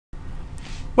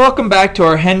Welcome back to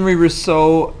our Henri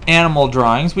Rousseau animal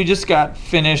drawings. We just got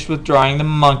finished with drawing the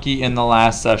monkey in the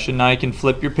last session. Now you can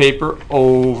flip your paper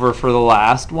over for the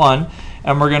last one,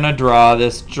 and we're going to draw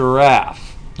this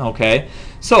giraffe. Okay,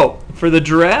 so for the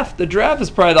giraffe is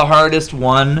probably the hardest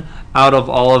one out of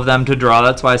all of them to draw.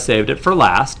 That's why I saved it for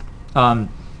last. And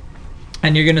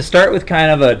you're going to start with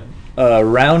kind of a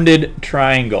rounded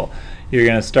triangle. You're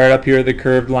going to start up here with the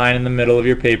curved line in the middle of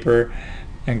your paper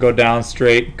and go down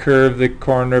straight, curve the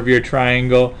corner of your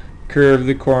triangle, curve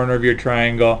the corner of your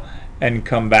triangle, and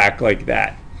come back like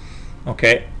that.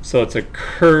 Okay, so it's a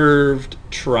curved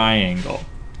triangle.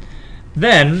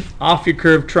 Then, off your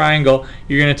curved triangle,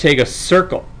 you're going to take a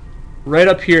circle. Right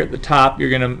up here at the top, you're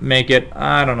going to make it,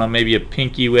 I don't know, maybe a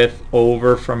pinky width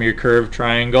over from your curved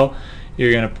triangle.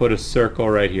 You're going to put a circle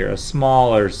right here, a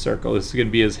smaller circle. This is going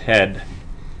to be his head.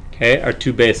 Okay, our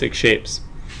two basic shapes.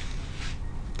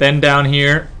 Then down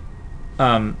here,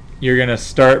 you're going to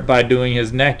start by doing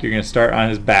his neck. You're going to start on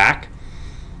his back,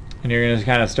 and you're going to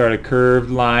kind of start a curved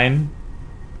line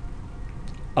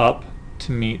up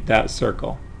to meet that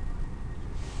circle.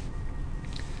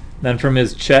 Then from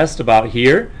his chest about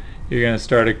here, you're going to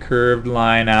start a curved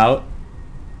line out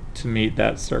to meet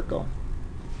that circle,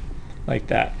 like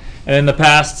that. And in the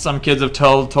past, some kids have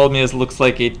told me this looks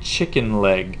like a chicken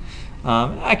leg.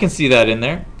 I can see that in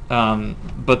there.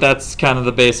 But that's kind of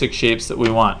the basic shapes that we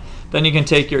want. Then you can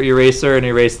take your eraser and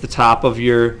erase the top of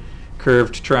your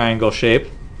curved triangle shape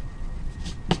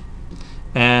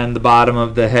and the bottom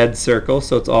of the head circle,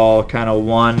 so it's all kind of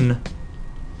one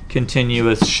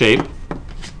continuous shape.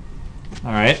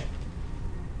 Alright.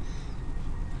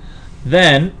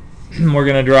 Then we're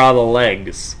going to draw the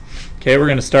legs. Okay, we're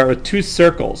going to start with two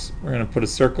circles. We're going to put a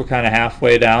circle kind of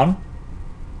halfway down,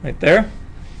 right there,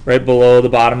 right below the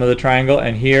bottom of the triangle,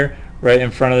 and here right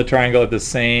in front of the triangle at the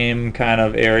same kind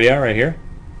of area right here,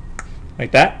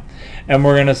 like that. And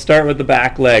we're going to start with the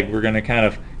back leg. We're going to kind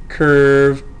of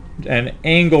curve and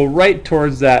angle right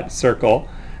towards that circle,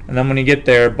 and then when you get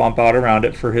there, bump out around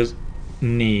it for his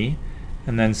knee,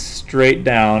 and then straight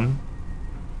down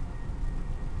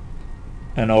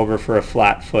and over for a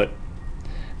flat foot.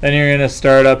 Then you're going to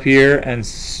start up here and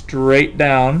straight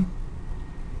down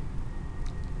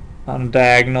on a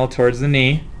diagonal towards the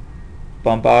knee,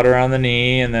 bump out around the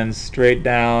knee, and then straight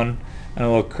down and a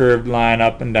little curved line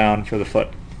up and down for the foot.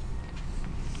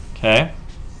 Okay.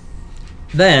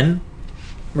 Then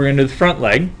we're going to do the front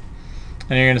leg, and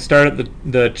you're going to start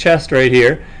at the chest right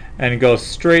here and go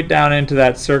straight down into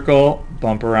that circle,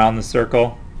 bump around the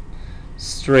circle,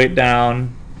 straight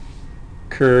down,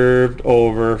 curved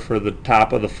over for the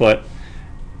top of the foot.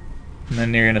 And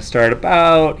then you're going to start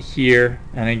about here,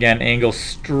 and again angle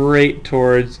straight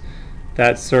towards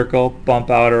that circle, bump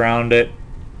out around it,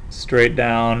 straight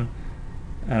down,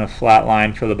 and a flat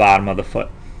line for the bottom of the foot.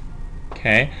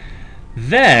 Okay.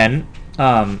 Then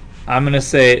I'm going to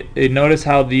say, notice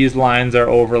how these lines are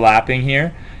overlapping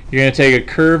here. You're going to take a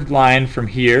curved line from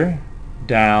here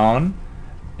down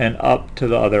and up to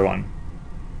the other one.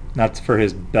 That's for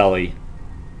his belly.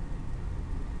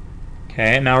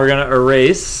 Okay, now we're going to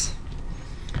erase.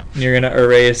 You're going to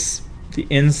erase the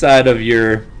inside of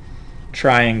your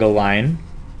triangle line.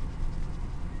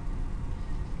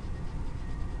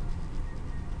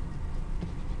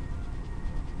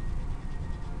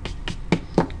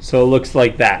 So it looks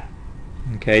like that.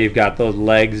 Okay, you've got those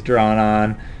legs drawn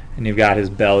on, and you've got his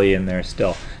belly in there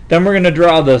still. Then we're going to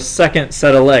draw the second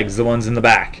set of legs, the ones in the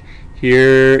back.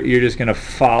 Here you're just going to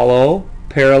follow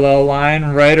parallel line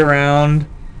right around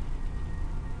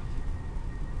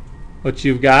what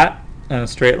you've got, and a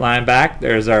straight line back.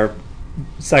 There's our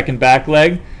second back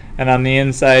leg, and on the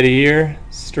inside of here,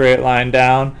 straight line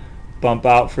down, bump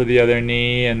out for the other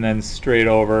knee, and then straight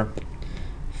over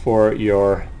for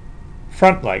your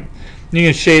front leg. You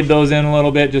can shade those in a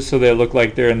little bit just so they look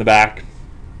like they're in the back.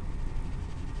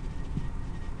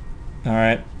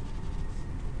 Alright,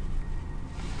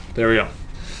 there we go.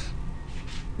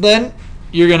 Then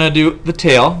you're going to do the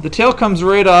tail. The tail comes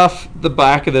right off the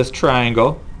back of this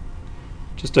triangle,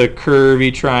 just a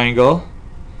curvy triangle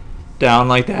down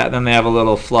like that. Then they have a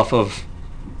little fluff of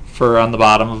fur on the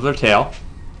bottom of their tail.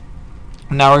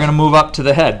 Now we're going to move up to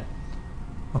the head.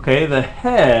 Okay, the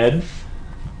head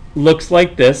looks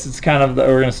like this. It's kind of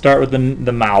we're going to start with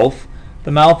the mouth.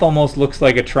 The mouth almost looks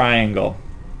like a triangle.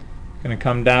 Going to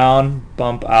come down,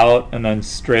 bump out, and then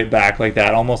straight back like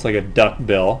that, almost like a duck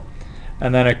bill.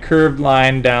 And then a curved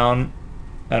line down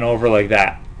and over like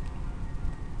that.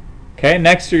 Okay,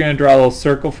 next you're going to draw a little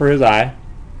circle for his eye,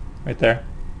 right there.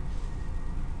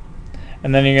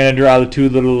 And then you're going to draw the two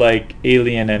little like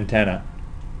alien antenna.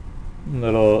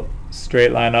 Little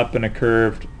straight line up and a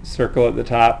curved circle at the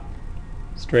top,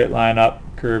 straight line up,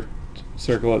 curved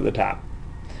circle at the top.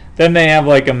 Then they have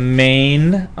like a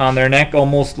mane on their neck,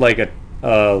 almost like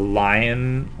a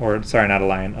lion, or sorry, not a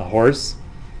lion, a horse.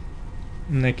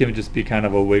 And they can just be kind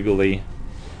of a wiggly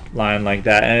line like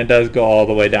that, and it does go all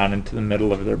the way down into the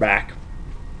middle of their back.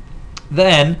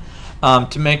 Then,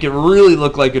 to make it really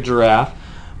look like a giraffe,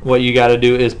 what you got to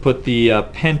do is put the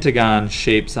pentagon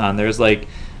shapes on. I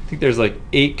think there's like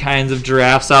 8 kinds of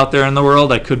giraffes out there in the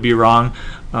world. I could be wrong.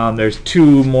 There's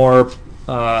 2 more,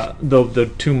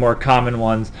 the 2 more common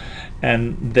ones,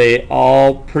 and they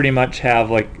all pretty much have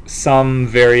like some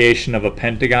variation of a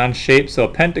pentagon shape. So a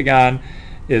pentagon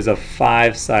is a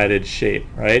 5-sided shape,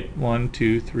 right? 1,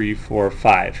 2, 3, 4,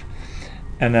 5,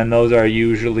 and then those are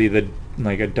usually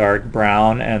like a dark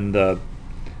brown, and the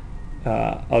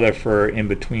other fur in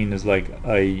between is like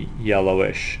a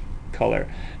yellowish color.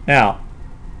 Now,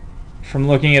 from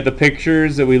looking at the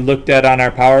pictures that we looked at on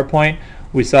our PowerPoint,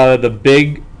 we saw that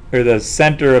the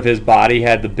center of his body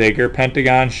had the bigger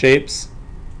pentagon shapes,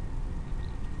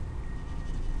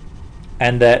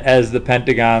 and that as the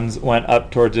pentagons went up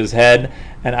towards his head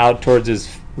and out towards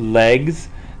his legs,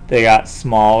 they got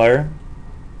smaller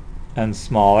and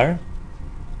smaller.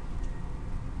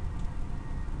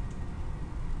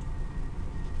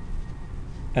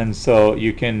 And so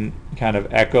you can kind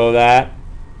of echo that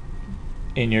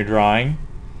in your drawing.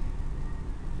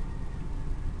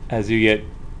 As you get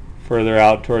further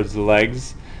out towards the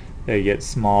legs, they get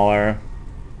smaller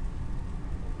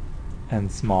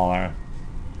and smaller.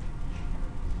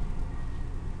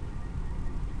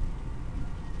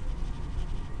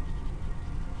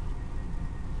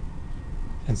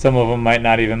 And some of them might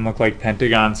not even look like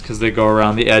pentagons because they go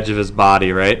around the edge of his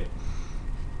body, right?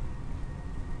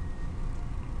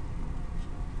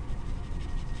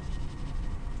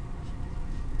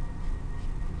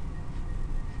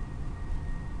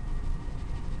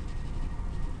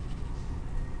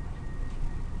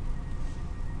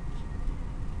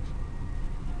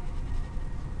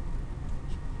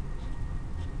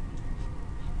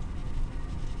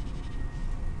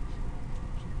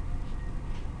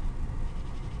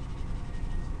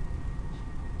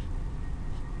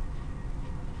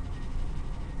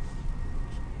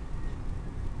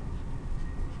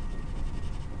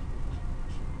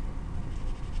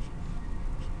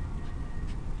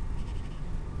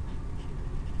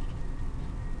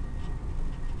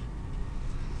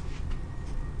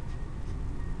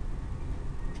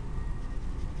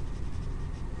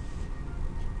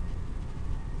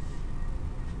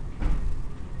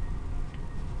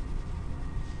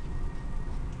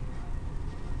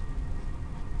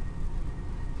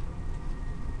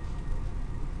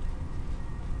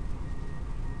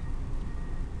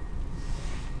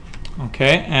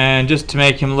 Okay, and just to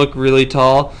make him look really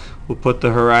tall, we'll put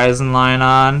the horizon line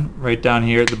on right down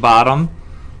here at the bottom.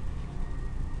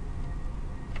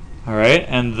 Alright,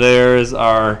 and there's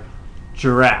our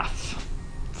giraffe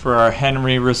for our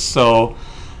Henri Rousseau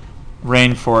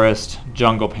rainforest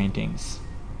jungle paintings.